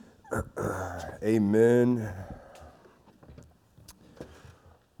Amen.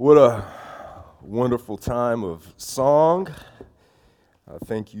 What a wonderful time of song.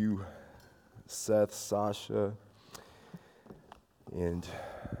 Thank you, Seth, Sasha, and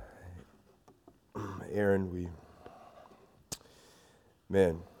Aaron.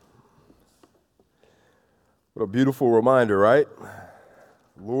 Man, what a beautiful reminder, right?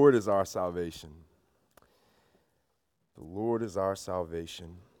 The Lord is our salvation. The Lord is our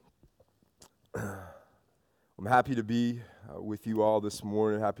salvation. I'm happy to be with you all this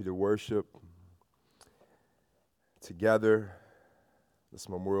morning, happy to worship together this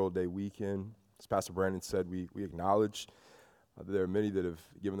Memorial Day weekend. As Pastor Brandon said, we acknowledge that there are many that have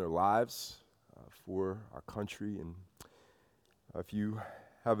given their lives for our country. And if you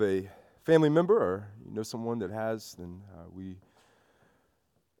have a family member or you know someone that has, then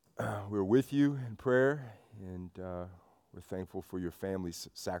we're with you in prayer, and we're thankful for your family's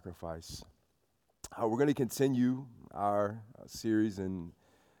sacrifice. We're going to continue our series in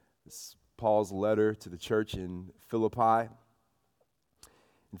Paul's letter to the church in Philippi,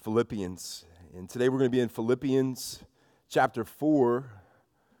 in Philippians. And today we're going to be in Philippians chapter 4,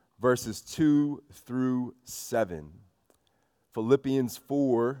 verses 2 through 7. Philippians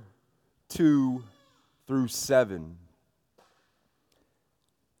 4, 2 through 7.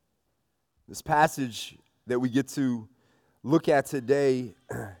 This passage that we get to look at today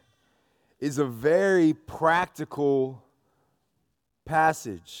is a very practical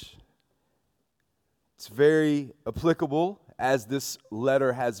passage. It's very applicable, as this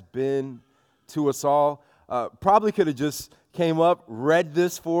letter has been to us all. Probably could have just came up, read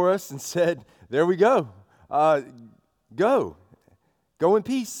this for us, and said, there we go. Go in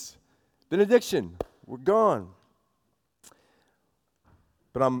peace. Benediction. We're gone.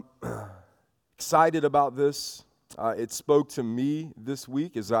 But I'm excited about this. It spoke to me this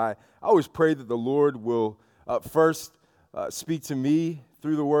week, as I always pray that the Lord will first speak to me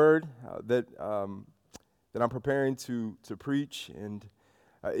through the word that I'm preparing to preach, and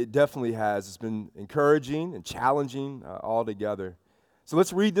it definitely has. It's been encouraging and challenging altogether. So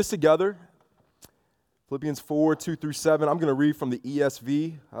let's read this together. Philippians 4, 2 through 7. I'm going to read from the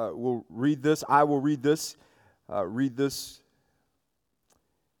ESV. We'll read this. I will read this. Read this.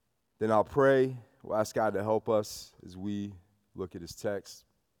 Then I'll pray. We'll ask God to help us as we look at his text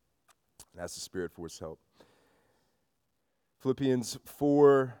and ask the Spirit for his help. Philippians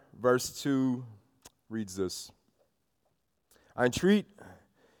 4, verse 2 reads this. I entreat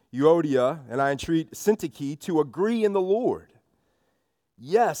Euodia and I entreat Syntyche to agree in the Lord.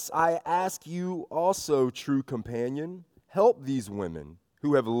 Yes, I ask you also, true companion, help these women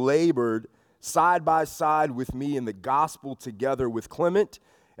who have labored side by side with me in the gospel, together with Clement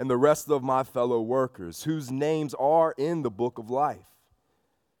and the rest of my fellow workers, whose names are in the book of life.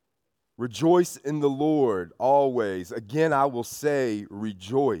 Rejoice in the Lord always. Again, I will say,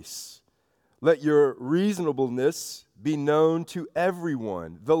 rejoice. Let your reasonableness be known to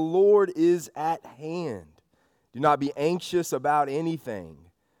everyone. The Lord is at hand. Do not be anxious about anything,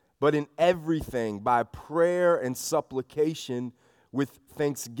 but in everything, by prayer and supplication with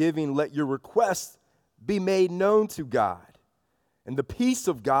thanksgiving, let your requests be made known to God. And the peace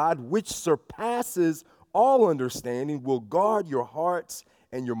of God, which surpasses all understanding, will guard your hearts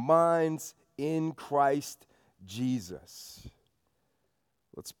and your minds in Christ Jesus.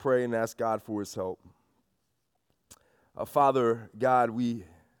 Let's pray and ask God for his help. Father God, we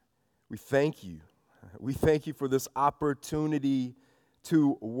thank you. We thank you for this opportunity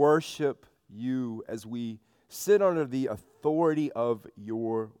to worship you as we sit under the authority of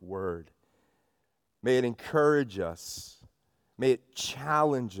your word. May it encourage us. May it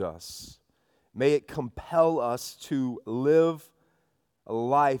challenge us. May it compel us to live a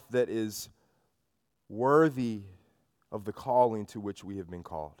life that is worthy of the calling to which we have been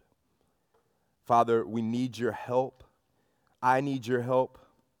called. Father, we need your help. I need your help.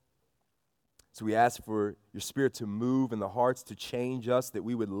 So we ask for your Spirit to move in the hearts, to change us, that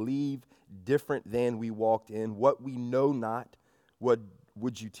we would leave different than we walked in. What we know not, what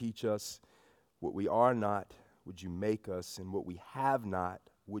would you teach us? What we are not, would you make us? And what we have not,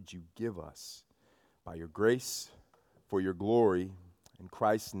 would you give us? By your grace, for your glory, in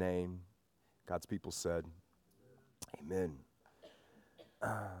Christ's name, God's people said, amen.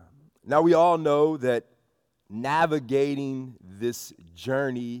 Now we all know that navigating this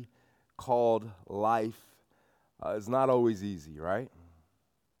journey called life is not always easy, right?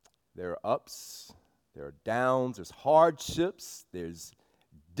 There are ups, there are downs, there's hardships, there's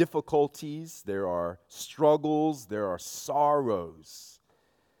difficulties, there are struggles, there are sorrows.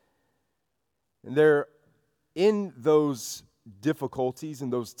 And there, in those difficulties, in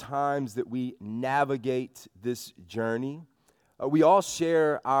those times that we navigate this journey, we all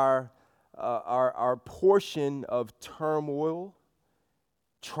share our portion of turmoil,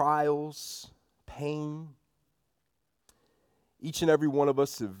 trials, pain. Each and every one of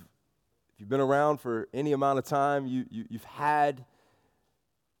us have, if you've been around for any amount of time, you've had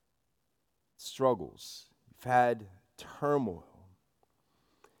struggles, you've had turmoil.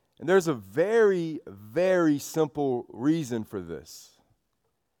 And there's a very, very simple reason for this.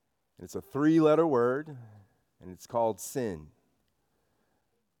 It's a 3-letter word, and it's called sin.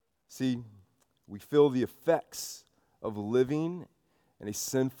 See, we feel the effects of living in a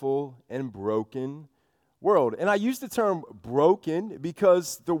sinful and broken world. And I use the term broken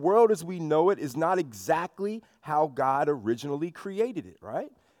because the world as we know it is not exactly how God originally created it,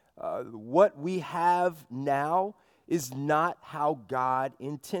 right? What we have now is not how God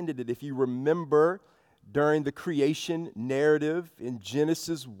intended it. If you remember during the creation narrative in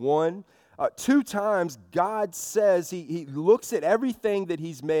Genesis 1, 2 times God says, he looks at everything that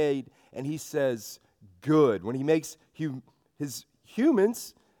he's made and he says, good. When he makes his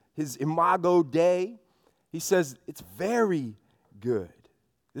humans, his imago Dei, he says, it's very good.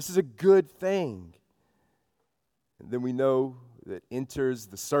 This is a good thing. And then we know that enters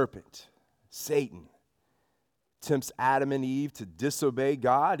the serpent, Satan, tempts Adam and Eve to disobey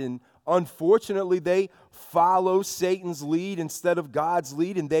God, and unfortunately they follow Satan's lead instead of God's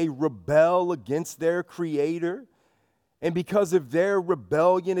lead, and they rebel against their Creator. And because of their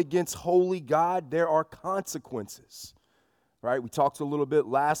rebellion against holy God, there are consequences, right? We talked a little bit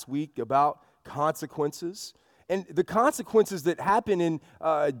last week about consequences, and the consequences that happen in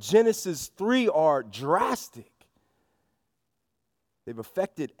Genesis 3 are drastic. They've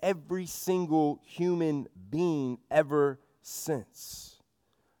affected every single human being ever since.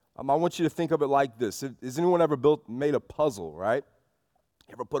 I want you to think of it like this. Has anyone ever made a puzzle, right?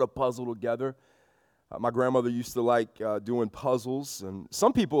 Ever put a puzzle together? My grandmother used to like doing puzzles, and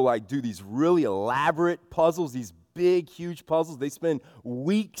some people like do these really elaborate puzzles, these big, huge puzzles. They spend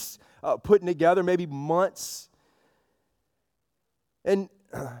weeks putting together, maybe months. And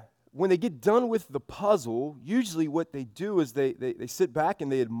when they get done with the puzzle, usually what they do is they sit back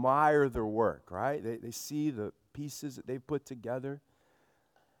and they admire their work, right? They see the pieces that they put together.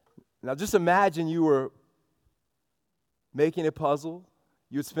 Now just imagine you were making a puzzle.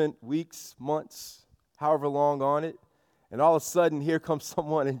 You had spent weeks, months, however long on it, and all of a sudden here comes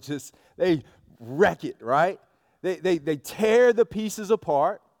someone and just, they wreck it, right? They tear the pieces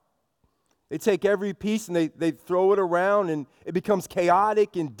apart. They take every piece and they throw it around, and it becomes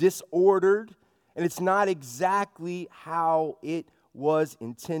chaotic and disordered, and it's not exactly how it was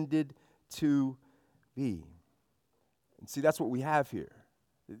intended to be. And see, that's what we have here.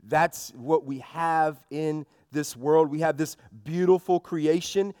 That's what we have in this world. We have this beautiful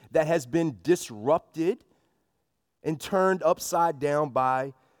creation that has been disrupted and turned upside down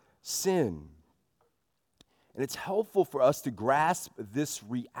by sin. And it's helpful for us to grasp this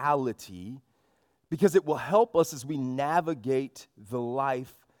reality because it will help us as we navigate the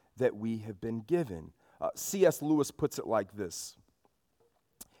life that we have been given. C.S. Lewis puts it like this.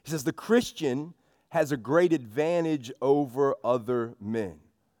 He says, the Christian has a great advantage over other men.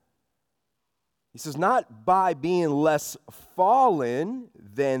 He says, not by being less fallen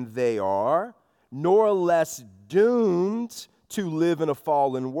than they are, nor less doomed to live in a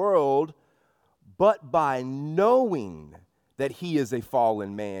fallen world, but by knowing that he is a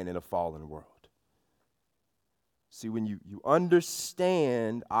fallen man in a fallen world. See, when you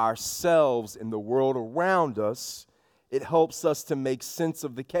understand ourselves and the world around us, it helps us to make sense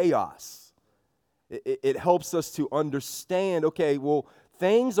of the chaos. It helps us to understand, okay, well,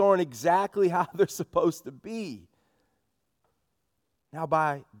 things aren't exactly how they're supposed to be. Now,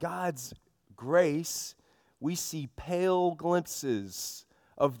 by God's grace, we see pale glimpses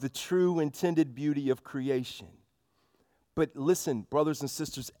of the true intended beauty of creation. But listen, brothers and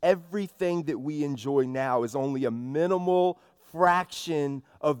sisters, everything that we enjoy now is only a minimal fraction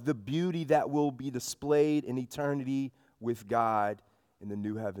of the beauty that will be displayed in eternity with God in the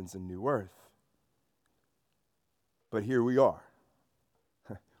new heavens and new earth. But here we are.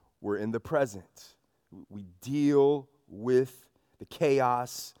 We're in the present. We deal with the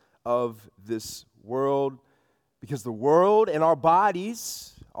chaos of this world because the world and our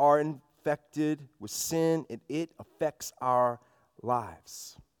bodies are infected with sin, and it affects our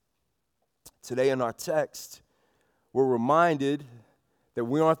lives. Today in our text, we're reminded that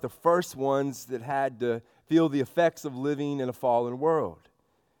we aren't the first ones that had to feel the effects of living in a fallen world.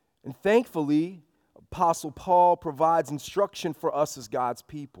 And thankfully, Apostle Paul provides instruction for us as God's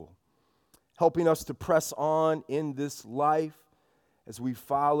people, helping us to press on in this life as we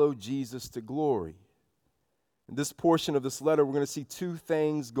follow Jesus to glory. In this portion of this letter, we're going to see two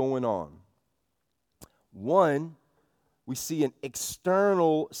things going on. One, we see an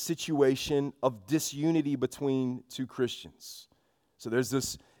external situation of disunity between two Christians. So there's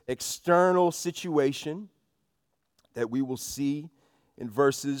this external situation that we will see in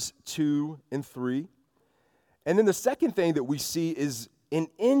verses 2 and 3. And then the second thing that we see is an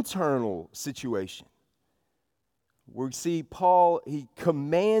internal situation. We see Paul, he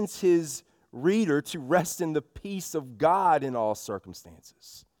commands his reader to rest in the peace of God in all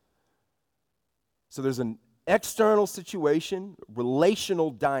circumstances. So there's an external situation,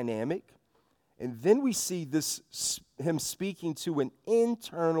 relational dynamic, and then we see him speaking to an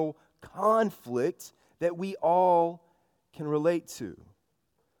internal conflict that we all can relate to.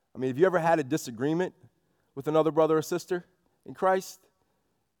 I mean, have you ever had a disagreement with another brother or sister in Christ?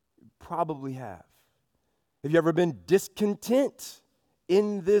 You probably have. Have you ever been discontent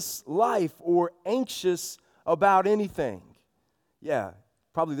in this life or anxious about anything? Yeah,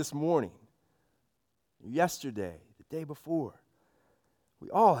 probably this morning, yesterday, the day before. We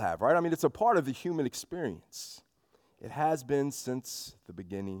all have, right? I mean, it's a part of the human experience. It has been since the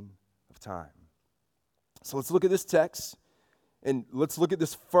beginning of time. So let's look at this text, and let's look at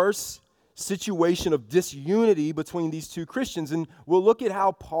this first situation of disunity between these two Christians, and we'll look at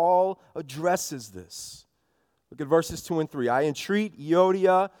how Paul addresses this. Look at verses 2 and 3. I entreat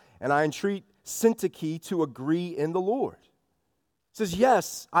Euodia and I entreat Syntyche to agree in the Lord. It says,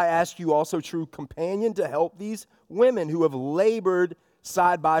 yes, I ask you also, true companion, to help these women who have labored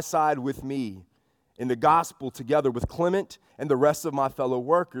side by side with me in the gospel together with Clement and the rest of my fellow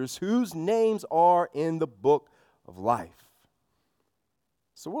workers, whose names are in the book of life.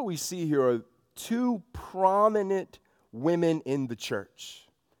 So what we see here are two prominent women in the church.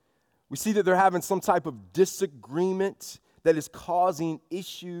 We see that they're having some type of disagreement that is causing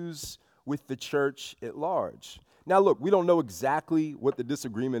issues with the church at large. Now, look, we don't know exactly what the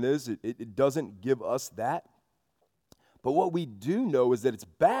disagreement is. It doesn't give us that. But what we do know is that it's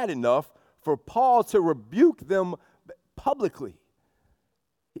bad enough for Paul to rebuke them publicly.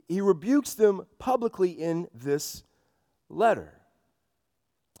 He rebukes them publicly in this letter.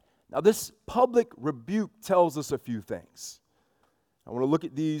 Now, this public rebuke tells us a few things. I want to look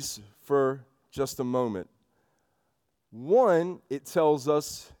at these for just a moment. One, it tells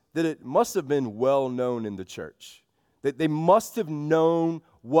us that it must have been well known in the church, that they must have known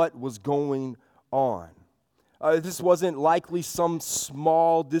what was going on. This wasn't likely some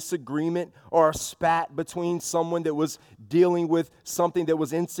small disagreement or a spat between someone that was dealing with something that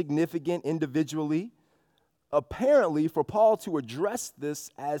was insignificant individually. Apparently, for Paul to address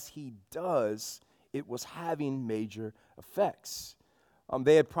this as he does, it was having major effects.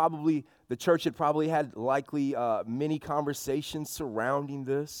 The church had probably had likely many conversations surrounding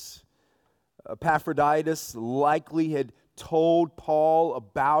this. Epaphroditus likely had told Paul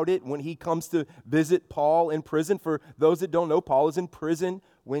about it when he comes to visit Paul in prison. For those that don't know, Paul is in prison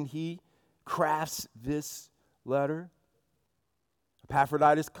when he crafts this letter.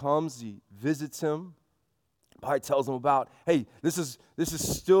 Epaphroditus comes, he visits him. Paul tells him about, hey, this is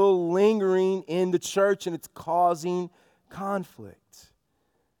still lingering in the church and it's causing conflict.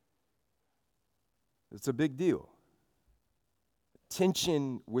 It's a big deal.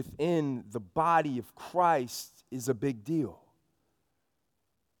 Tension within the body of Christ is a big deal.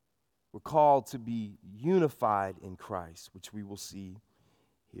 We're called to be unified in Christ, which we will see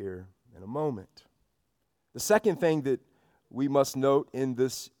here in a moment. The second thing that we must note in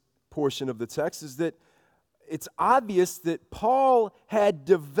this portion of the text is that it's obvious that Paul had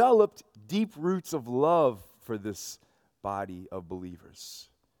developed deep roots of love for this body of believers.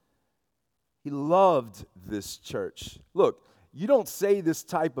 He loved this church. Look, you don't say this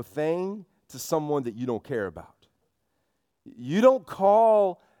type of thing to someone that you don't care about. You don't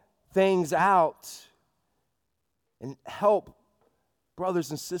call things out and help brothers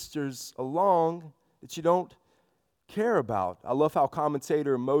and sisters along that you don't care about. I love how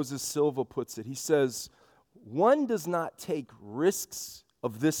commentator Moses Silva puts it. He says, one does not take risks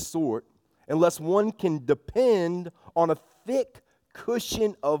of this sort unless one can depend on a thick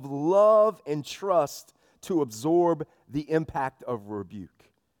cushion of love and trust to absorb the impact of rebuke.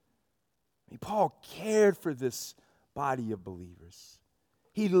 I mean, Paul cared for this body of believers.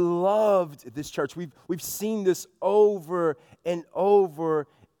 He loved this church. We've seen this over and over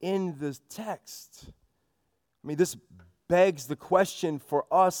in the text. I mean, this begs the question for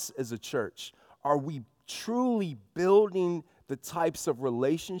us as a church. Are we truly building the types of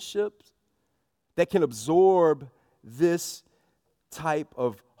relationships that can absorb this type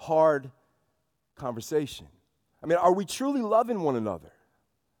of hard conversation. I mean, are we truly loving one another?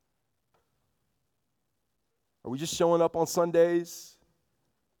 Are we just showing up on Sundays,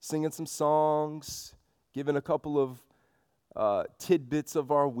 singing some songs, giving a couple of tidbits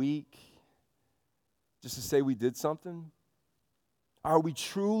of our week just to say we did something? Are we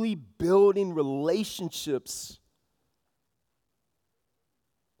truly building relationships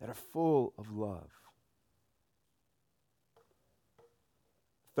that are full of love?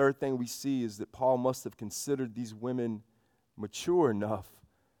 Third thing we see is that Paul must have considered these women mature enough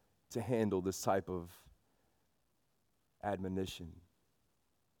to handle this type of admonition.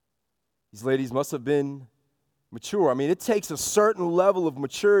 These ladies must have been mature. I mean, it takes a certain level of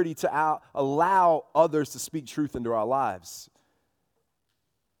maturity to allow others to speak truth into our lives.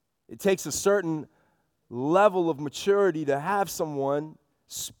 It takes a certain level of maturity to have someone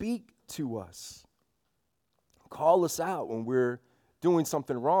speak to us, call us out when we're doing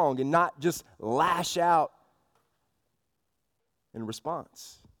something wrong, and not just lash out in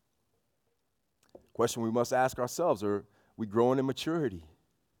response. Question we must ask ourselves: are we growing in maturity?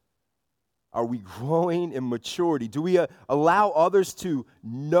 Are we growing in maturity? Do we allow others to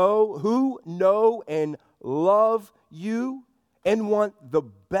know and love you and want the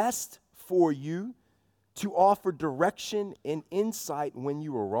best for you, to offer direction and insight when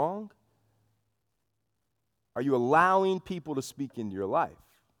you are wrong? Are you allowing people to speak into your life?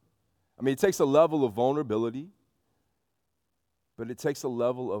 I mean, it takes a level of vulnerability, but it takes a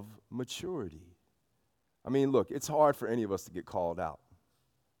level of maturity. I mean, look, it's hard for any of us to get called out.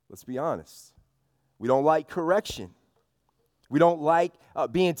 Let's be honest. We don't like correction. We don't like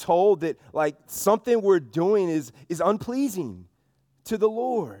being told that like something we're doing is unpleasing to the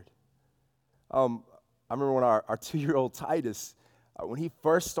Lord. I remember when our 2-year-old Titus, when he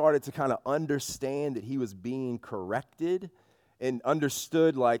first started to kind of understand that he was being corrected and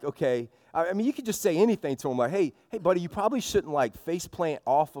understood, like, okay, I mean, you could just say anything to him, like, hey, buddy, you probably shouldn't, like, face plant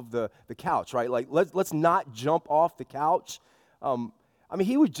off of the couch, right? Like, let's not jump off the couch. I mean,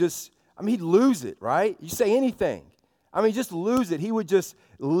 he'd lose it, right? You say anything. I mean, just lose it. He would just,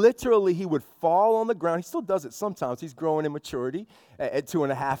 literally, he would fall on the ground. He still does it sometimes. He's growing in maturity at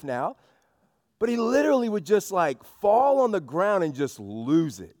 2.5 now. But he literally would just like fall on the ground and just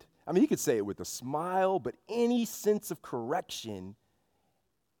lose it. I mean, you could say it with a smile, but any sense of correction,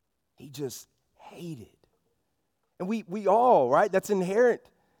 he just hated. And we all, right? That's inherent.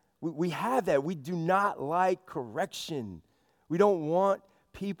 We have that. We do not like correction. We don't want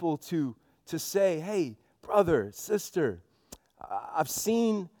people to say, hey, brother, sister, I've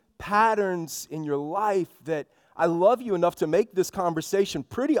seen patterns in your life that I love you enough to make this conversation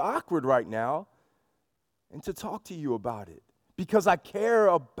pretty awkward right now and to talk to you about it because I care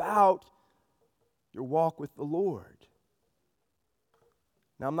about your walk with the Lord.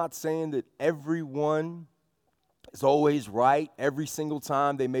 Now, I'm not saying that everyone is always right every single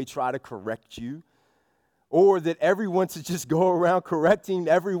time they may try to correct you, or that everyone should just go around correcting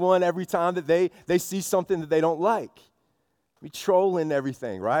everyone every time that they see something that they don't like. We trolling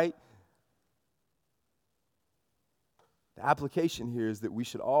everything, right? The application here is that we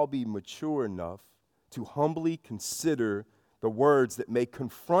should all be mature enough to humbly consider the words that may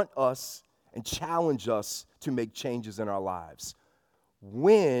confront us and challenge us to make changes in our lives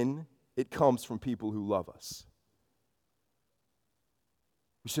when it comes from people who love us.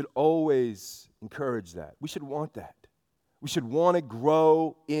 We should always encourage that. We should want that. We should want to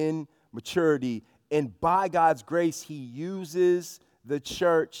grow in maturity, and by God's grace, He uses the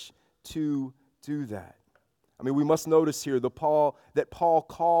church to do that. I mean, we must notice here that Paul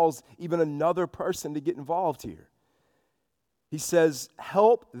calls even another person to get involved here. He says,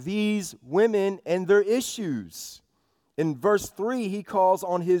 help these women and their issues. In verse 3, he calls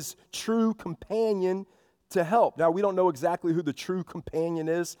on his true companion to help. Now, we don't know exactly who the true companion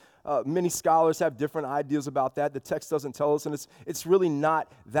is. Many scholars have different ideas about that. The text doesn't tell us, and it's really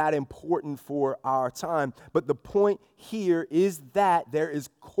not that important for our time. But the point here is that there is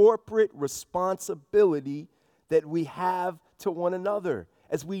corporate responsibility that we have to one another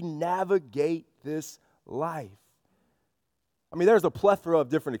as we navigate this life. I mean, there's a plethora of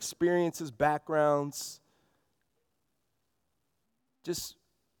different experiences, backgrounds, just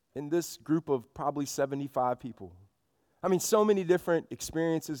in this group of probably 75 people. I mean, so many different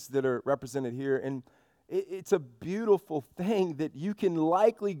experiences that are represented here, and it's a beautiful thing that you can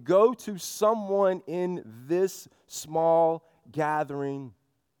likely go to someone in this small gathering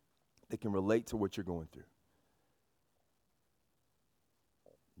that can relate to what you're going through.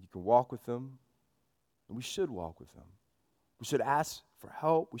 You can walk with them, and we should walk with them. We should ask for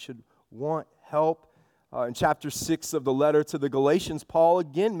help. We should want help. In chapter 6 of the letter to the Galatians, Paul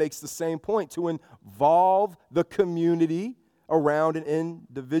again makes the same point, to involve the community around an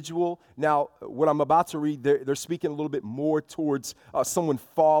individual. Now, what I'm about to read, they're speaking a little bit more towards someone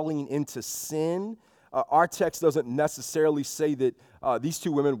falling into sin. Our text doesn't necessarily say that these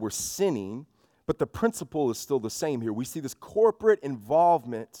two women were sinning, but the principle is still the same here. We see this corporate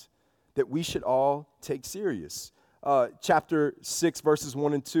involvement that we should all take serious. Chapter 6, verses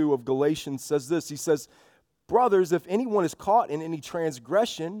 1 and 2 of Galatians says this. He says, "Brothers, if anyone is caught in any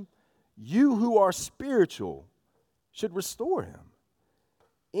transgression, you who are spiritual should restore him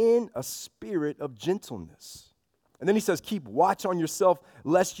in a spirit of gentleness." And then he says, "Keep watch on yourself,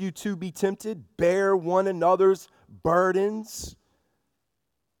 lest you too be tempted. Bear one another's burdens,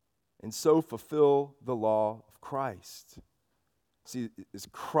 and so fulfill the law of Christ." See, as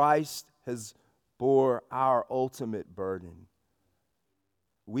Christ has bore our ultimate burden,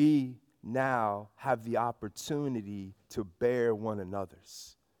 we now have the opportunity to bear one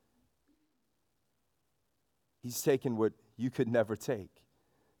another's. He's taken what you could never take.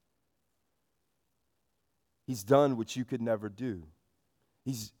 He's done what you could never do.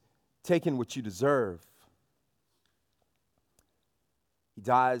 He's taken what you deserve. He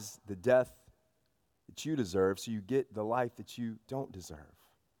dies the death that you deserve so you get the life that you don't deserve,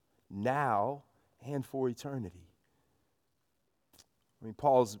 now and for eternity. I mean,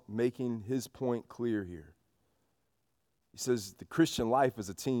 Paul's making his point clear here. He says the Christian life is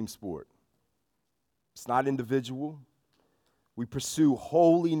a team sport. It's not individual. We pursue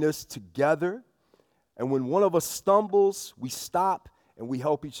holiness together, and when one of us stumbles, we stop and we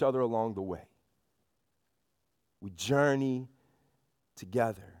help each other along the way. We journey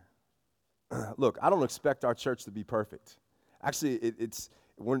together. Look, I don't expect our church to be perfect. Actually, it's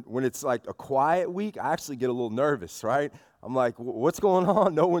when it's like a quiet week, I actually get a little nervous, right? I'm like, what's going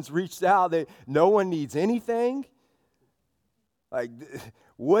on? No one's reached out. No one needs anything. Like,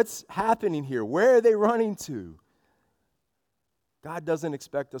 what's happening here? Where are they running to? God doesn't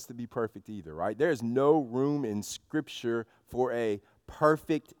expect us to be perfect either, right? There's no room in Scripture for a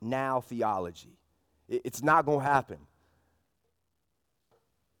perfect now theology. It's not going to happen.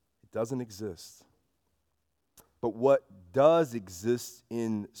 It doesn't exist. But what does exist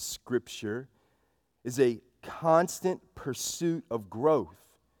in Scripture is a constant pursuit of growth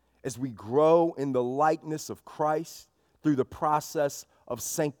as we grow in the likeness of Christ through the process of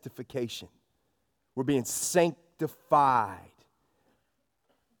sanctification. We're being sanctified.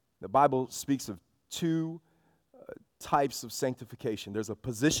 The Bible speaks of two types of sanctification. There's a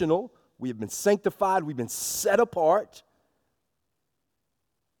positional. We have been sanctified. We've been set apart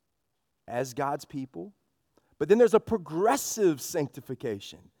as God's people. But then there's a progressive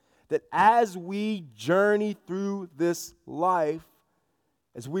sanctification, that as we journey through this life,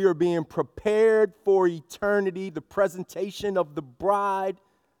 as we are being prepared for eternity, the presentation of the bride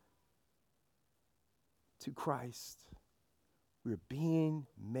to Christ, we're being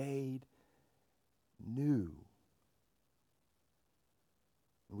made new.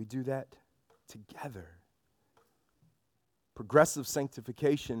 And we do that together. Progressive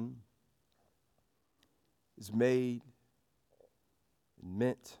sanctification is made and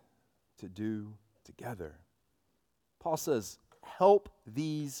meant to do together. Paul says, help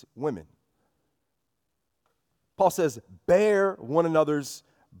these women. Paul says, bear one another's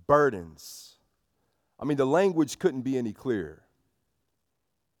burdens. I mean, the language couldn't be any clearer.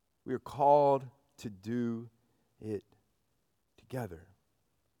 We are called to do it together.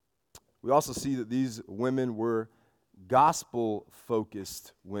 We also see that these women were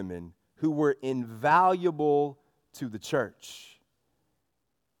gospel-focused women who were invaluable to the church.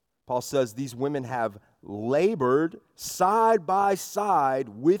 Paul says these women have labored side by side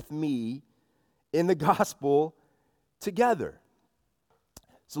with me in the gospel together.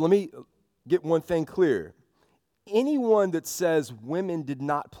 So let me get one thing clear. Anyone that says women did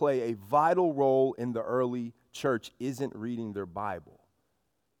not play a vital role in the early church isn't reading their Bible.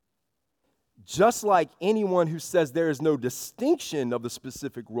 Just like anyone who says there is no distinction of the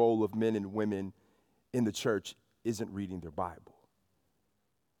specific role of men and women in the church isn't reading their Bible.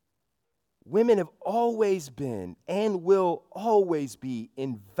 Women have always been and will always be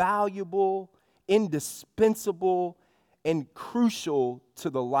invaluable, indispensable, and crucial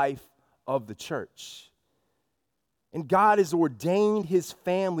to the life of the church. And God has ordained his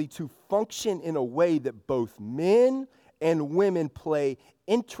family to function in a way that both men and women play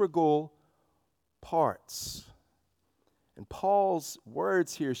integral parts. And Paul's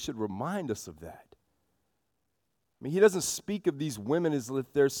words here should remind us of that. I mean, he doesn't speak of these women as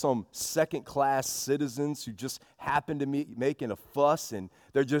if they're some second-class citizens who just happen to be making a fuss and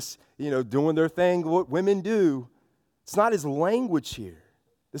they're just, doing their thing, what women do. It's not his language here.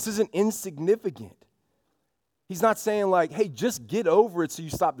 This isn't insignificant. He's not saying like, hey, just get over it so you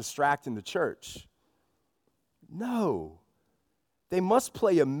stop distracting the church. No. They must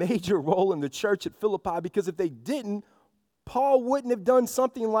play a major role in the church at Philippi, because if they didn't, Paul wouldn't have done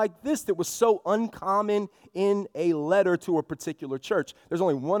something like this that was so uncommon in a letter to a particular church. There's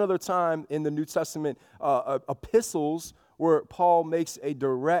only one other time in the New Testament epistles where Paul makes a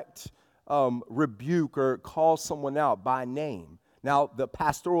direct rebuke or calls someone out by name. Now, the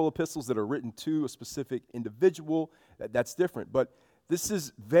pastoral epistles that are written to a specific individual, that's different. But this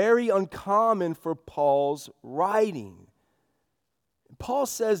is very uncommon for Paul's writing. Paul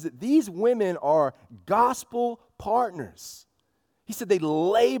says that these women are gospel partners. He said they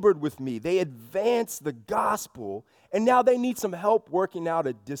labored with me. They advanced the gospel, and now they need some help working out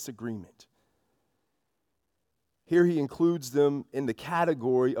a disagreement. Here he includes them in the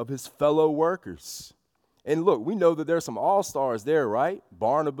category of his fellow workers. And look, we know that there's some all-stars there, right?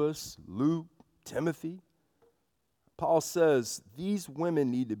 Barnabas, Luke, Timothy. Paul says these women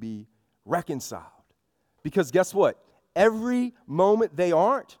need to be reconciled. Because guess what? Every moment they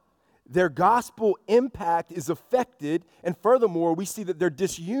aren't, their gospel impact is affected. And furthermore, we see that their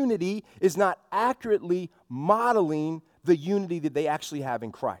disunity is not accurately modeling the unity that they actually have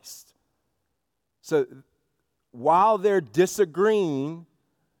in Christ. So while they're disagreeing,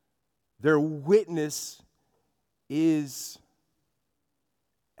 their witness is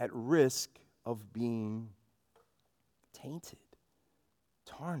at risk of being tainted,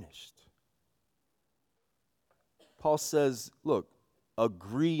 tarnished. Paul says, look,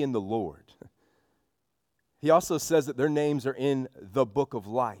 agree in the Lord. He also says that their names are in the book of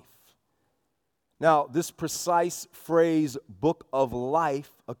life. Now, this precise phrase, book of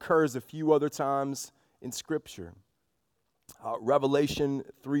life, occurs a few other times in Scripture. Revelation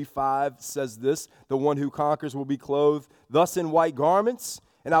 3:5 says this: the one who conquers will be clothed thus in white garments,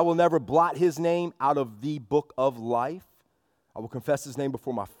 and I will never blot his name out of the book of life. I will confess his name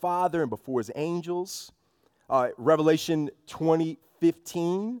before my Father and before his angels. Revelation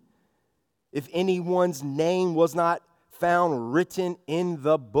 20:15, if anyone's name was not found written in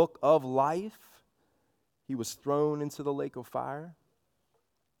the book of life, he was thrown into the lake of fire.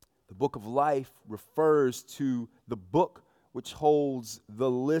 The book of life refers to the book which holds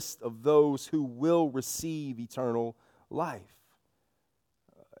the list of those who will receive eternal life.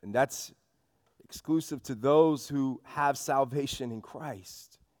 And that's exclusive to those who have salvation in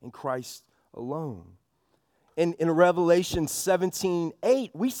Christ alone. In Revelation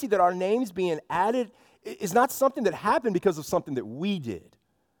 17:8, we see that our names being added is not something that happened because of something that we did.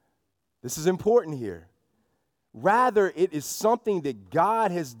 This is important here. Rather, it is something that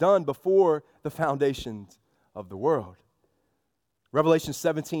God has done before the foundations of the world. Revelation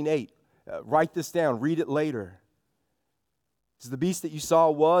 17:8, write this down, read it later. It says, the beast that you saw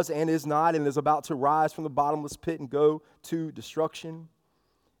was and is not and is about to rise from the bottomless pit and go to destruction.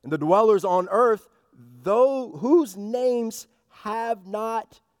 And the dwellers on earth, though whose names have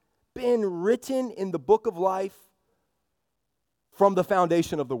not been written in the book of life from the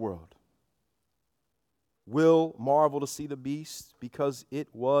foundation of the world, will marvel to see the beast, because it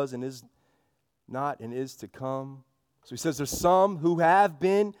was and is not and is to come. So he says there's some who have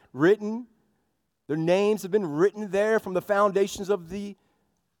been written. Their names have been written there from the foundations of the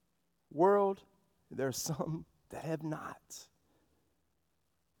world. There are some that have not.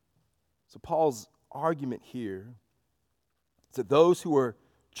 So Paul's argument here is that those who are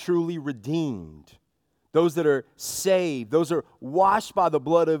truly redeemed, those that are saved, those who are washed by the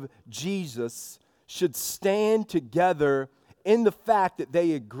blood of Jesus, should stand together in the fact that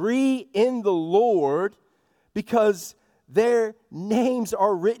they agree in the Lord because their names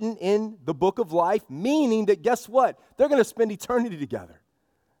are written in the book of life, meaning that guess what? They're going to spend eternity together.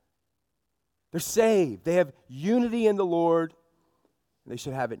 They're saved. They have unity in the Lord. They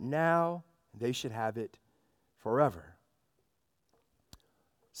should have it now. They should have it forever.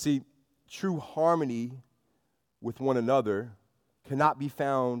 See, true harmony with one another cannot be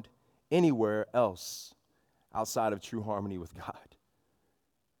found anywhere else outside of true harmony with God.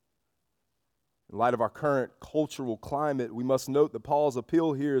 In light of our current cultural climate, we must note that Paul's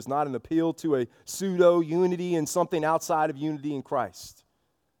appeal here is not an appeal to a pseudo-unity and something outside of unity in Christ.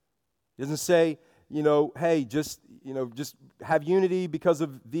 He doesn't say, hey, just have unity because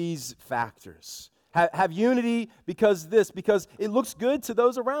of these factors. Have unity because it looks good to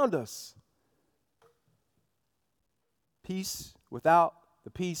those around us. Peace without the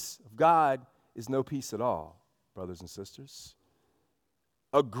peace of God is no peace at all. brothers and sisters.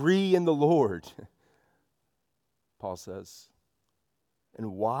 Agree in the Lord, Paul says.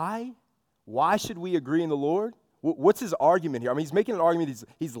 And why? Why should we agree in the Lord? What's his argument here? I mean, he's making an argument.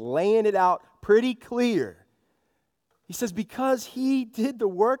 He's laying it out pretty clear. He says, because he did the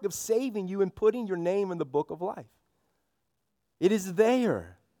work of saving you and putting your name in the book of life. It is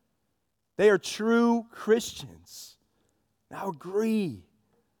there. They are true Christians. Now agree.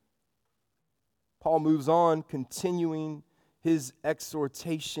 Paul moves on, continuing his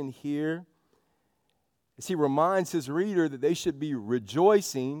exhortation here, as he reminds his reader that they should be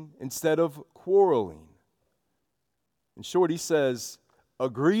rejoicing instead of quarreling. In short, he says,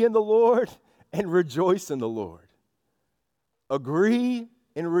 agree in the Lord and rejoice in the Lord. Agree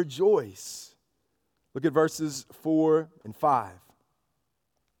and rejoice. Look at verses 4 and 5. It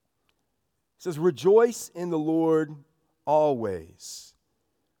says, rejoice in the Lord always.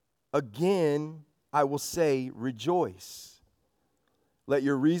 Again, I will say, rejoice. Let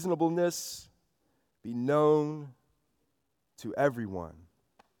your reasonableness be known to everyone.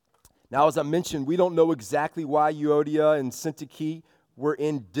 Now, as I mentioned, we don't know exactly why Euodia and Syntyche were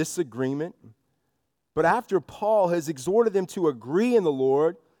in disagreement. But after Paul has exhorted them to agree in the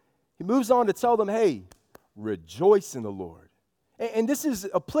Lord, he moves on to tell them, hey, rejoice in the Lord. And this is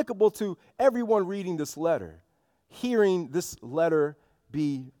applicable to everyone reading this letter, hearing this letter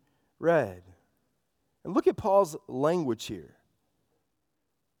be read. And look at Paul's language here.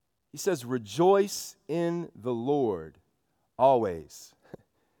 He says, rejoice in the Lord always.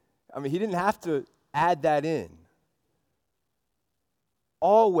 I mean, he didn't have to add that in.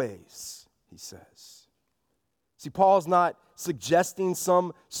 Always, he says. See, Paul's not suggesting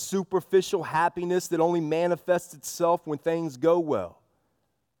some superficial happiness that only manifests itself when things go well.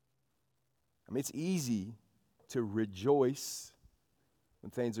 I mean, it's easy to rejoice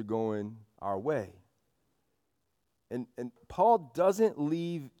when things are going our way. And Paul doesn't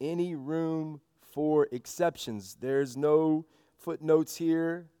leave any room for exceptions. There's no footnotes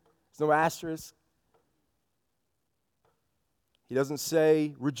here. There's no asterisk. He doesn't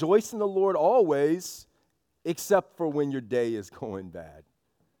say, rejoice in the Lord always, except for when your day is going bad.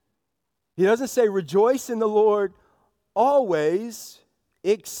 He doesn't say, rejoice in the Lord always,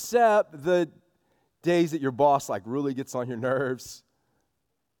 except the days that your boss really gets on your nerves.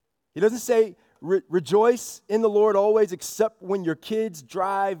 He doesn't say, rejoice in the Lord always, except when your kids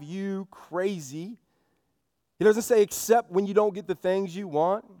drive you crazy. He doesn't say, except when you don't get the things you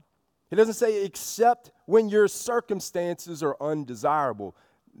want. He doesn't say, except when your circumstances are undesirable.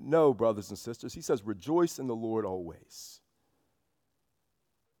 No, brothers and sisters. He says, rejoice in the Lord always.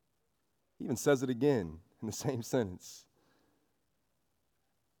 He even says it again in the same sentence.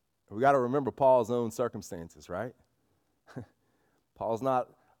 We got to remember Paul's own circumstances, right? Paul's not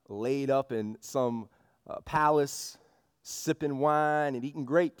laid up in some palace, sipping wine and eating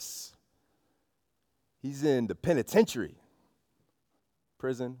grapes. He's in the penitentiary,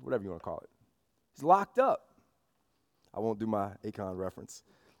 prison, whatever you want to call it. He's locked up. I won't do my Akon reference.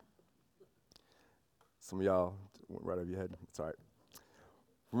 Some of y'all went right over your head. It's all right.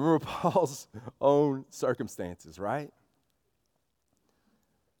 Remember Paul's own circumstances, right?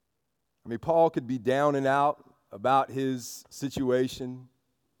 I mean, Paul could be down and out about his situation.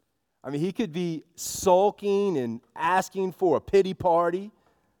 I mean, he could be sulking and asking for a pity party.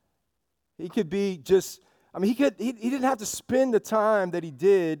 He could be just, he didn't have to spend the time that he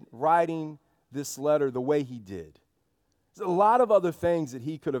did writing this letter the way he did. There's a lot of other things that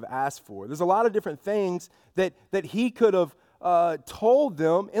he could have asked for. There's a lot of different things that he could have told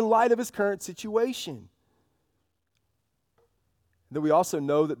them in light of his current situation. Then we also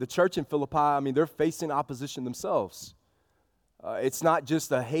know that the church in Philippi, they're facing opposition themselves. It's not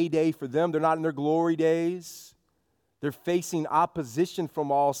just a heyday for them. They're not in their glory days. They're facing opposition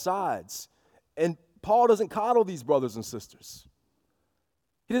from all sides. And Paul doesn't coddle these brothers and sisters.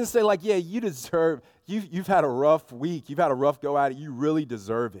 He doesn't say yeah, you deserve, you've had a rough week. You've had a rough go at it. You really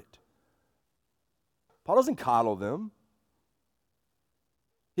deserve it. Paul doesn't coddle them.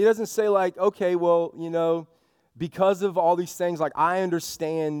 He doesn't say okay, well, because of all these things, I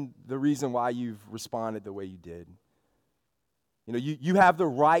understand the reason why you've responded the way you did. You have the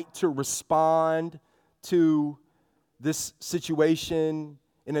right to respond to this situation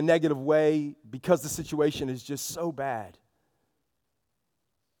in a negative way because the situation is just so bad.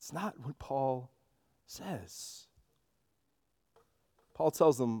 It's not what Paul says. Paul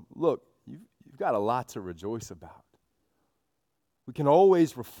tells them, look, you've got a lot to rejoice about. We can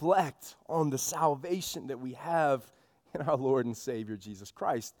always reflect on the salvation that we have in our Lord and Savior, Jesus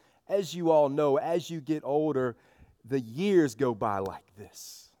Christ. As you all know, as you get older, the years go by like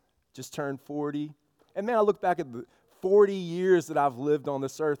this. Just turned 40. And man, I look back at the 40 years that I've lived on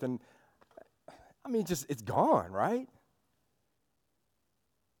this earth, and I mean, just it's gone, right?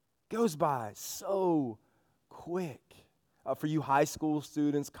 Goes by so quick. For you high school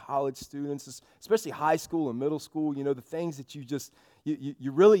students, college students, especially high school and middle school, you know, the things that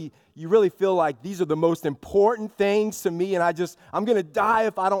you really feel like these are the most important things to me, and I'm going to die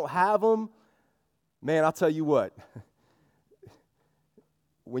if I don't have them. Man, I'll tell you what,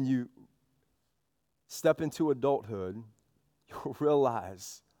 when you step into adulthood, you'll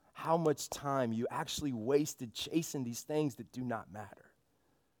realize how much time you actually wasted chasing these things that do not matter.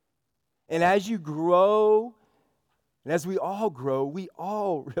 And as you grow, and as we all grow, we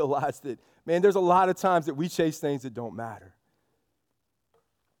all realize that, man, there's a lot of times that we chase things that don't matter.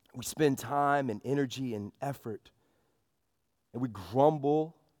 We spend time and energy and effort, and we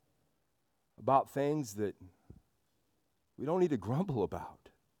grumble about things that we don't need to grumble about.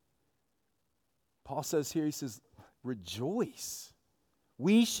 Paul says here, he says, rejoice.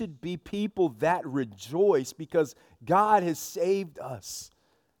 We should be people that rejoice because God has saved us.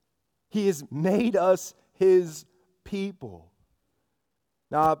 He has made us his people.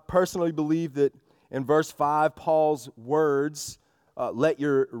 Now, I personally believe that in verse 5, Paul's words, let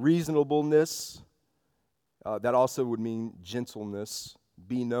your reasonableness, that also would mean gentleness,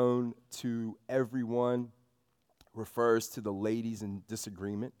 be known to everyone, refers to the ladies in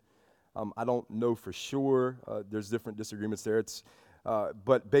disagreement. I don't know for sure. There's different disagreements there.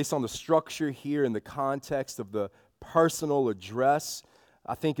 But based on the structure here and the context of the personal address,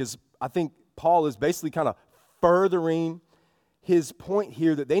 I think Paul is basically kind of furthering his point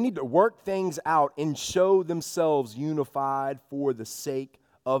here that they need to work things out and show themselves unified for the sake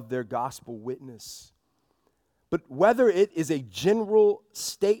of their gospel witness. But whether it is a general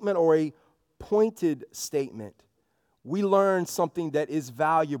statement or a pointed statement, we learn something that is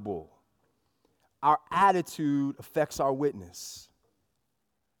valuable. Our attitude affects our witness.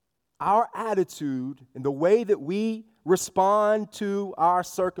 Our attitude and the way that we respond to our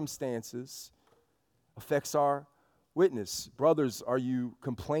circumstances affects our witness. Brothers, are you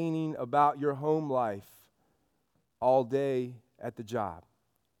complaining about your home life all day at the job?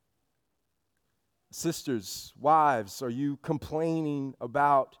 Sisters, wives, are you complaining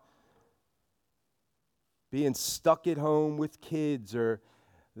about being stuck at home with kids or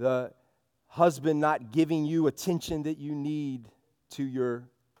the husband not giving you attention that you need to your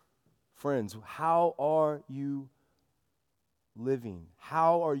friends? How are you living?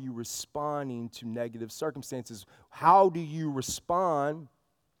 How are you responding to negative circumstances? How do you respond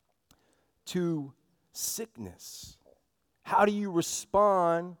to sickness? How do you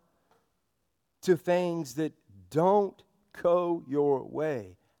respond to things that don't go your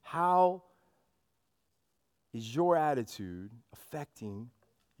way? How is your attitude affecting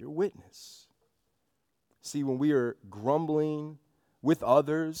your witness? See, when we are grumbling with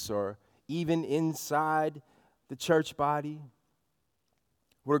others or even inside the church body,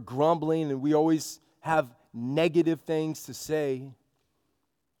 we're grumbling and we always have negative things to say.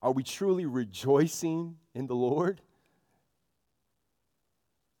 Are we truly rejoicing in the Lord?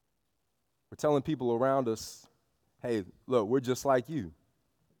 We're telling people around us, hey, look, we're just like you.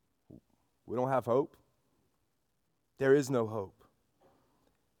 We don't have hope. There is no hope.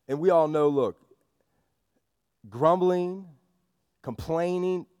 And we all know, look, grumbling,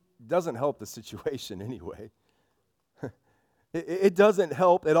 complaining doesn't help the situation anyway. It doesn't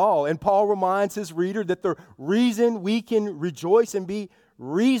help at all. And Paul reminds his reader that the reason we can rejoice and be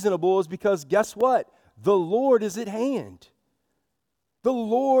reasonable is because guess what? The Lord is at hand. The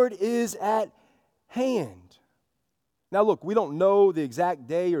Lord is at hand. Now look, we don't know the exact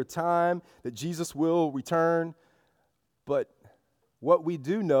day or time that Jesus will return, but what we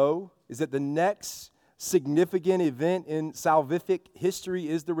do know is that the next significant event in salvific history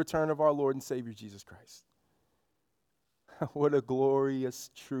is the return of our Lord and Savior Jesus Christ. What a glorious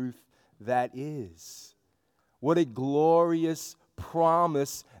truth that is. What a glorious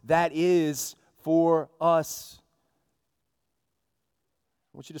promise that is for us.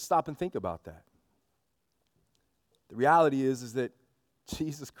 I want you to stop and think about that. The reality is that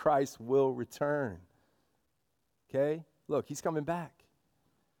Jesus Christ will return. Okay? Look, he's coming back.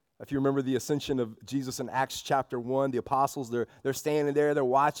 If you remember the ascension of Jesus in Acts chapter 1, the apostles, they're standing there, they're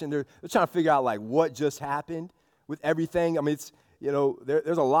watching, they're trying to figure out like what just happened with everything. I mean, it's, you know,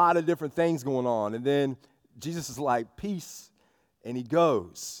 there's a lot of different things going on. And then Jesus is like, peace, and he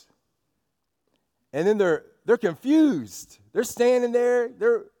goes. And then they're confused. They're standing there,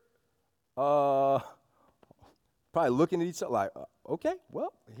 they're probably looking at each other like, okay,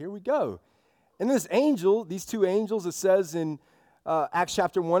 well, here we go. And this angel, these two angels, it says in Acts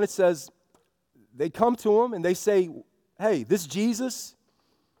chapter 1, it says they come to him and they say, hey, this Jesus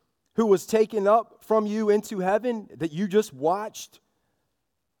who was taken up from you into heaven that you just watched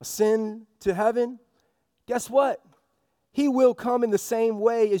ascend to heaven, guess what? He will come in the same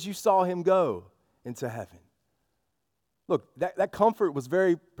way as you saw him go into heaven. Look, that comfort was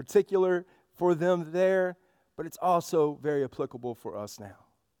very particular for them there, but it's also very applicable for us now.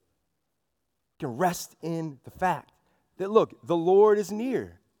 You can rest in the fact that, look, the Lord is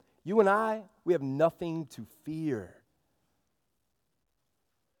near. You and I, we have nothing to fear.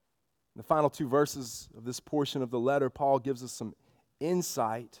 In the final two verses of this portion of the letter, Paul gives us some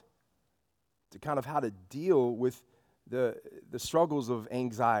insight to kind of how to deal with the struggles of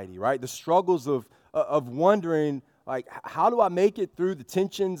anxiety, right? The struggles of wondering, like, how do I make it through the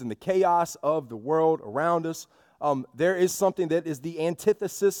tensions and the chaos of the world around us? There is something that is the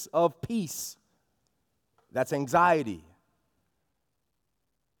antithesis of peace. That's anxiety.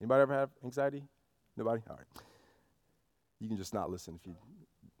 Anybody ever have anxiety? Nobody? All right. You can just not listen if you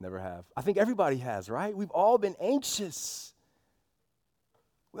never have. I think everybody has, right? We've all been anxious.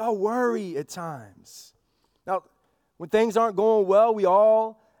 We all worry at times. Now, when things aren't going well, we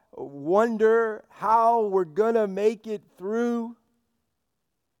all wonder how we're going to make it through.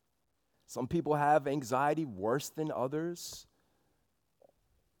 Some people have anxiety worse than others.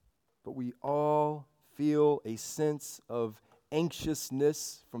 But we all feel a sense of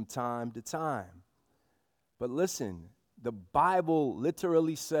anxiousness from time to time. But listen, the Bible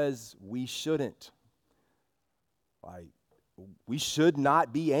literally says we shouldn't. Like, we should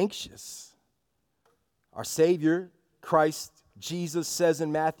not be anxious. Our Savior, Christ Jesus, says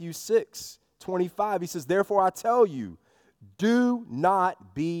in Matthew 6:25, he says, therefore I tell you, do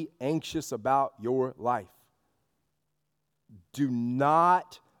not be anxious about your life. Do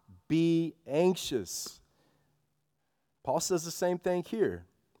not be anxious. Paul says the same thing here.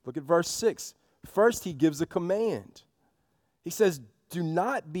 Look at verse 6. First, he gives a command. He says, do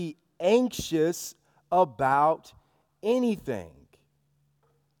not be anxious about anything.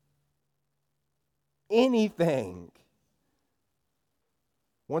 Anything.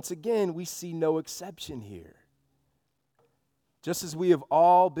 Once again, we see no exception here. Just as we have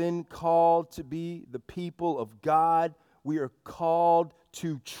all been called to be the people of God, we are called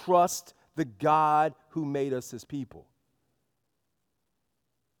to trust the God who made us his people.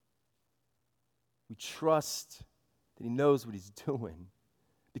 We trust that he knows what he's doing.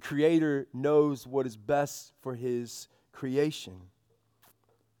 The Creator knows what is best for his creation.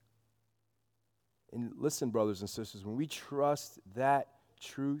 And listen, brothers and sisters, when we trust that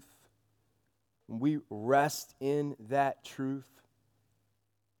truth, when we rest in that truth,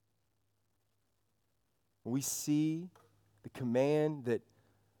 when we see the command that,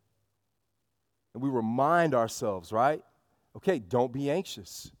 and we remind ourselves, right? Okay, don't be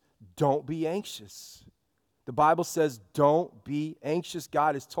anxious. Don't be anxious. The Bible says, don't be anxious.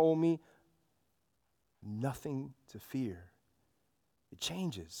 God has told me nothing to fear. It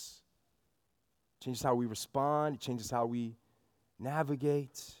changes. It changes how we respond. It changes how we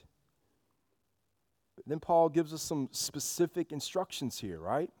navigate. But then Paul gives us some specific instructions here,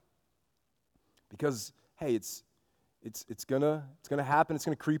 right? Because, hey, it's gonna happen. It's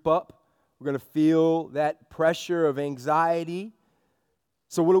gonna creep up. We're gonna feel that pressure of anxiety.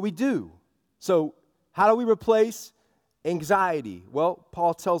 So what do we do? So how do we replace anxiety? Well,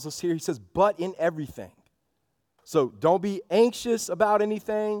 Paul tells us here, he says, but in everything. So don't be anxious about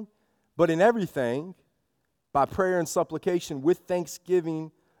anything, but in everything, by prayer and supplication with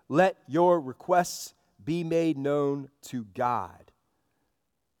thanksgiving, let your requests be made known to God.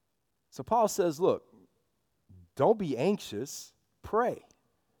 So Paul says, look, don't be anxious, pray.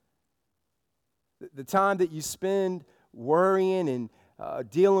 The time that you spend worrying and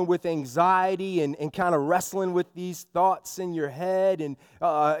dealing with anxiety and kind of wrestling with these thoughts in your head and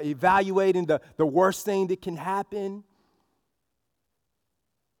evaluating the worst thing that can happen,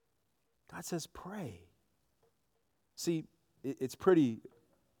 God says pray. See, it's pretty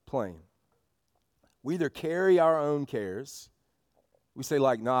plain. We either carry our own cares, we say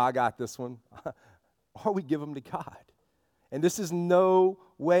like, no, I got this one, or we give them to God. And this is no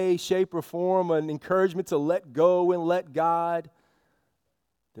way, shape, or form an encouragement to let go and let God.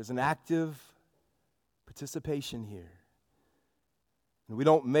 There's an active participation here. And we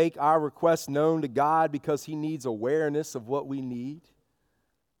don't make our requests known to God because he needs awareness of what we need.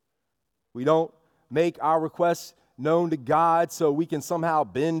 We don't make our requests known to God so we can somehow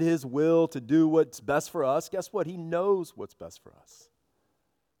bend his will to do what's best for us. Guess what? He knows what's best for us.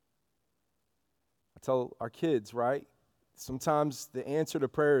 I tell our kids, right? Sometimes the answer to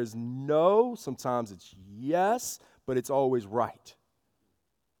prayer is no. Sometimes it's yes, but it's always right.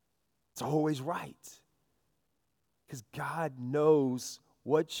 It's always right. Because God knows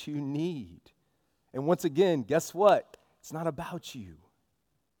what you need. And once again, guess what? It's not about you.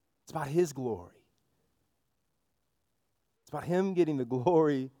 It's about His glory. It's about Him getting the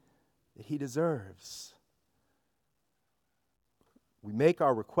glory that He deserves. We make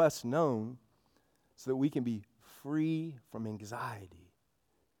our requests known so that we can be free from anxiety.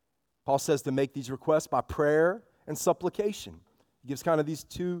 Paul says to make these requests by prayer and supplication. He gives kind of these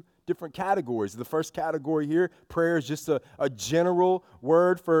two different categories. The first category here, prayer, is just a general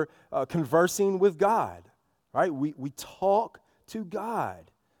word for conversing with God, right? We talk to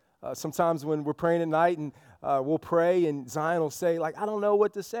God. Sometimes when we're praying at night and we'll pray and Zion will say, like, I don't know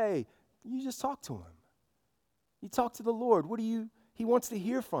what to say. You just talk to Him. You talk to the Lord. He wants to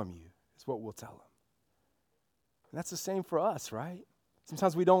hear from you, is what we'll tell Him. And that's the same for us, right?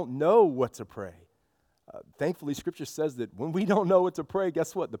 Sometimes we don't know what to pray. Thankfully, Scripture says that when we don't know what to pray,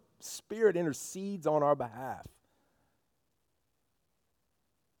 guess what? The Spirit intercedes on our behalf.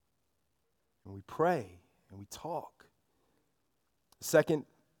 And we pray and we talk. The second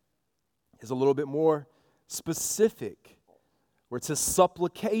is a little bit more specific, where it says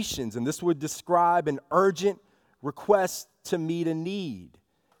supplications, and this would describe an urgent request to meet a need,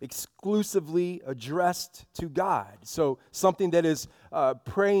 exclusively addressed to God. So something that is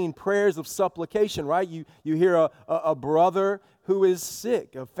praying prayers of supplication, right? You hear a brother who is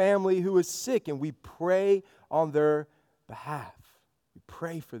sick, a family who is sick, and we pray on their behalf. We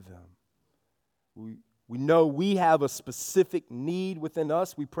pray for them. We know we have a specific need within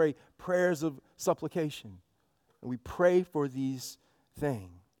us. We pray prayers of supplication, and we pray for these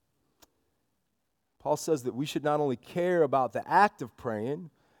things. Paul says that we should not only care about the act of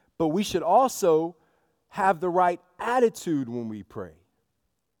praying, but we should also have the right attitude when we pray.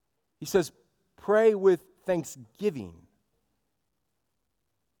 He says, pray with thanksgiving.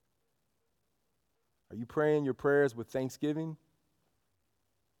 Are you praying your prayers with thanksgiving?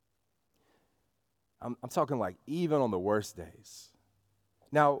 I'm talking like even on the worst days.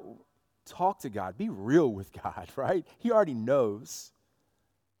 Now, talk to God. Be real with God, right? He already knows.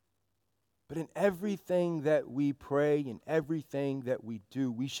 But in everything that we pray, in everything that we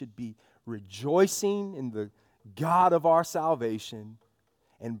do, we should be rejoicing in the God of our salvation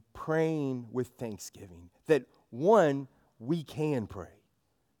and praying with thanksgiving. That, one, we can pray.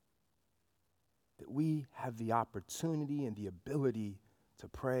 That we have the opportunity and the ability to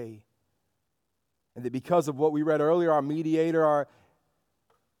pray. And that because of what we read earlier, our mediator, our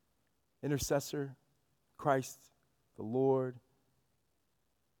intercessor, Christ, the Lord,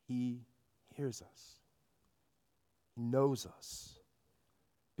 He hears us. He knows us.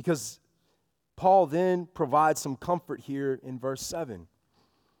 Because Paul then provides some comfort here in verse 7.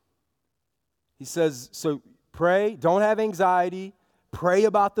 He says, so pray, don't have anxiety, pray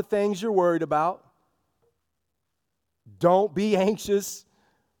about the things you're worried about. Don't be anxious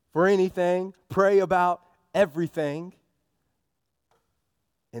for anything, pray about everything.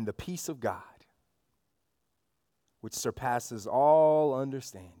 And the peace of God, which surpasses all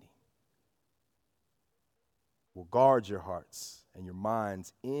understanding, will guard your hearts and your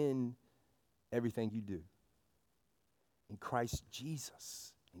minds in everything you do. In Christ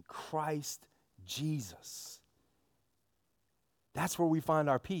Jesus. In Christ Jesus. That's where we find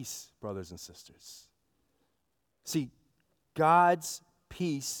our peace, brothers and sisters. See, God's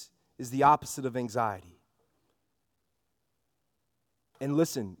peace is the opposite of anxiety. And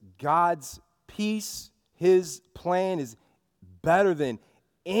listen, God's peace, His plan is better than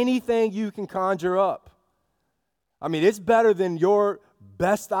anything you can conjure up. I mean, it's better than your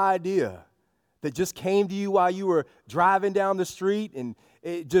best idea that just came to you while you were driving down the street, and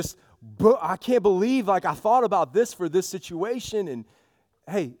it just, I can't believe, like, I thought about this for this situation. And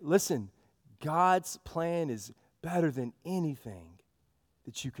hey, listen, God's plan is better than anything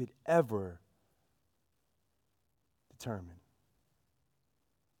that you could ever determine.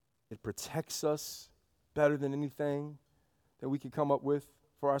 It protects us better than anything that we could come up with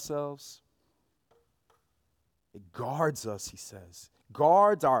for ourselves. It guards us, he says.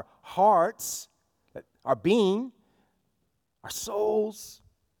 Guards our hearts, our being, our souls,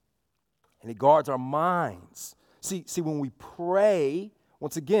 and it guards our minds. See, when we pray,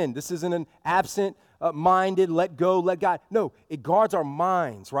 once again, this isn't an absent-minded, let go, let God. No, it guards our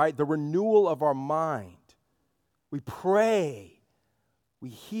minds, right? The renewal of our mind. We pray, we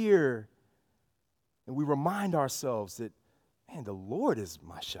hear, and we remind ourselves that, man, the Lord is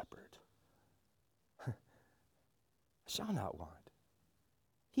my shepherd. Shall not want.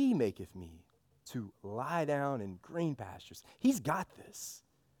 He maketh me to lie down in green pastures. He's got this.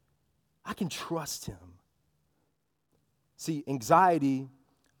 I can trust Him. See, anxiety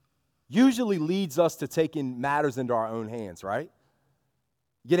usually leads us to taking matters into our own hands, right?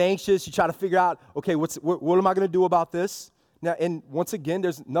 You get anxious, you try to figure out, okay, what am I going to do about this? Now, and once again,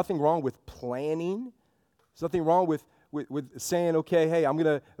 there's nothing wrong with planning. There's nothing wrong with saying, okay, hey, I'm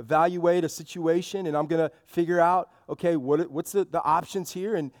going to evaluate a situation and I'm going to figure out, okay, what's the options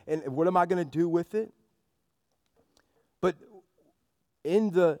here and what am I going to do with it? But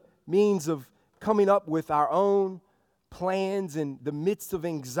in the means of coming up with our own plans in the midst of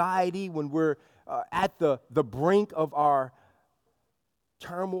anxiety, when we're at the brink of our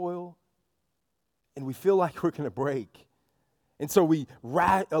turmoil and we feel like we're going to break. And so we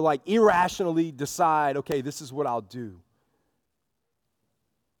irrationally decide, okay, this is what I'll do.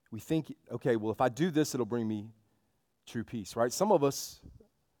 We think, okay, well, if I do this, it'll bring me true peace, right? Some of us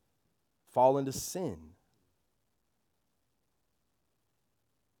fall into sin.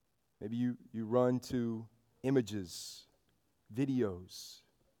 Maybe you run to images, videos,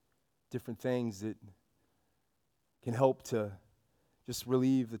 different things that can help to just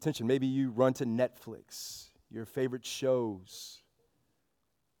relieve the tension. Maybe you run to Netflix, your favorite shows.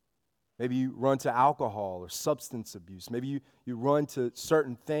 Maybe you run to alcohol or substance abuse. Maybe you run to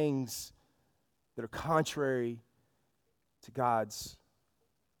certain things that are contrary to God's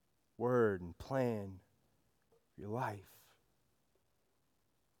word and plan for your life.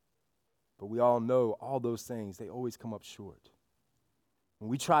 But we all know all those things, they always come up short. When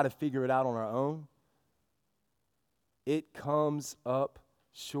we try to figure it out on our own, it comes up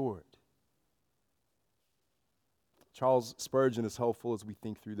short. Charles Spurgeon is helpful as we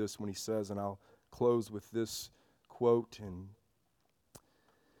think through this when he says, and I'll close with this quote, and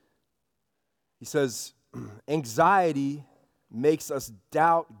he says, anxiety makes us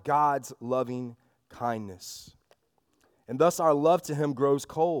doubt God's loving kindness, and thus our love to him grows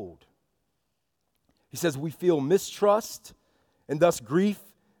cold. He says we feel mistrust and thus grief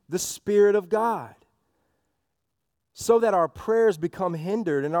the Spirit of God, so that our prayers become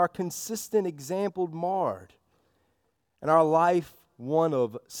hindered and our consistent example marred, and our life one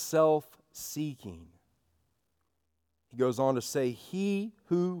of self-seeking. He goes on to say, he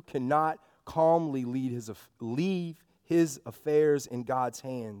who cannot calmly leave his affairs in God's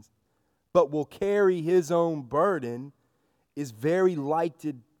hands, but will carry his own burden, is very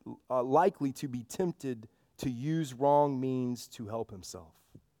likely to be tempted to use wrong means to help himself.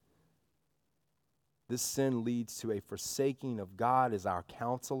 This sin leads to a forsaking of God as our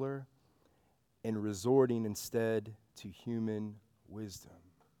counselor and resorting instead to human wisdom.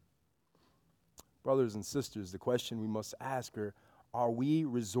 Brothers and sisters, the question we must ask are we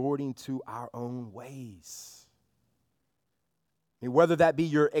resorting to our own ways? I mean, whether that be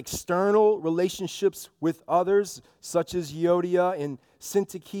your external relationships with others, such as Euodia and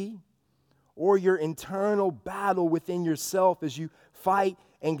Syntyche, or your internal battle within yourself as you fight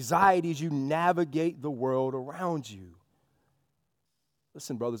anxiety as you navigate the world around you.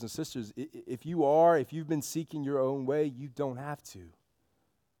 Listen, brothers and sisters, if you've been seeking your own way, you don't have to.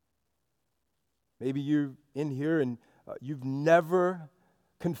 Maybe you're in here and you've never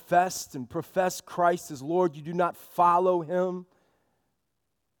confessed and professed Christ as Lord. You do not follow him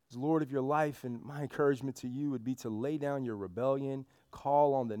as Lord of your life. And my encouragement to you would be to lay down your rebellion,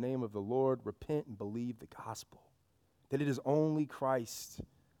 call on the name of the Lord, repent and believe the gospel, that it is only Christ.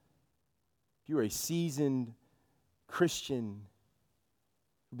 If you're a seasoned Christian,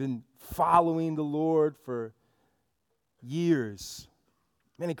 been following the Lord for years,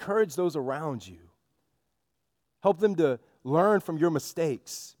 man, encourage those around you. Help them to learn from your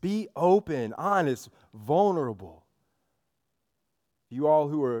mistakes. Be open, honest, vulnerable. You all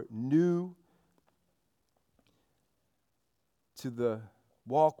who are new to the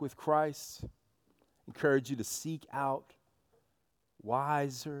walk with Christ, encourage you to seek out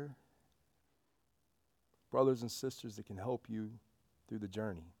wiser brothers and sisters that can help you through the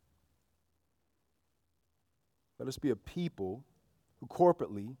journey. Let us be a people who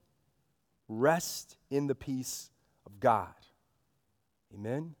corporately rest in the peace of God.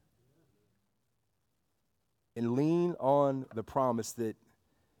 Amen? And lean on the promise that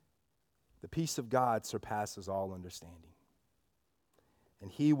the peace of God surpasses all understanding. And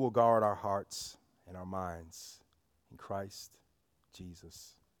he will guard our hearts and our minds in Christ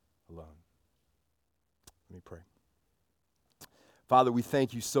Jesus alone. Let me pray. Father, we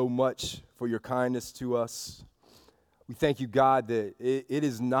thank you so much for your kindness to us. We thank you, God, that it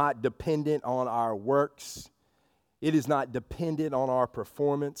is not dependent on our works. It is not dependent on our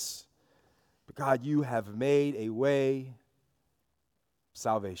performance. But God, you have made a way of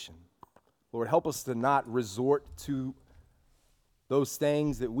salvation. Lord, help us to not resort to those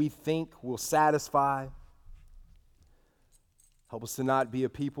things that we think will satisfy. Help us to not be a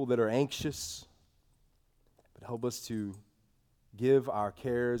people that are anxious, but help us to give our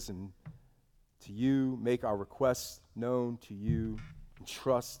cares and to you, make our requests known to you, and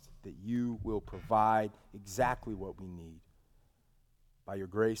trust that you will provide exactly what we need. By your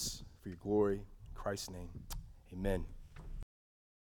grace, for your glory, in Christ's name, amen.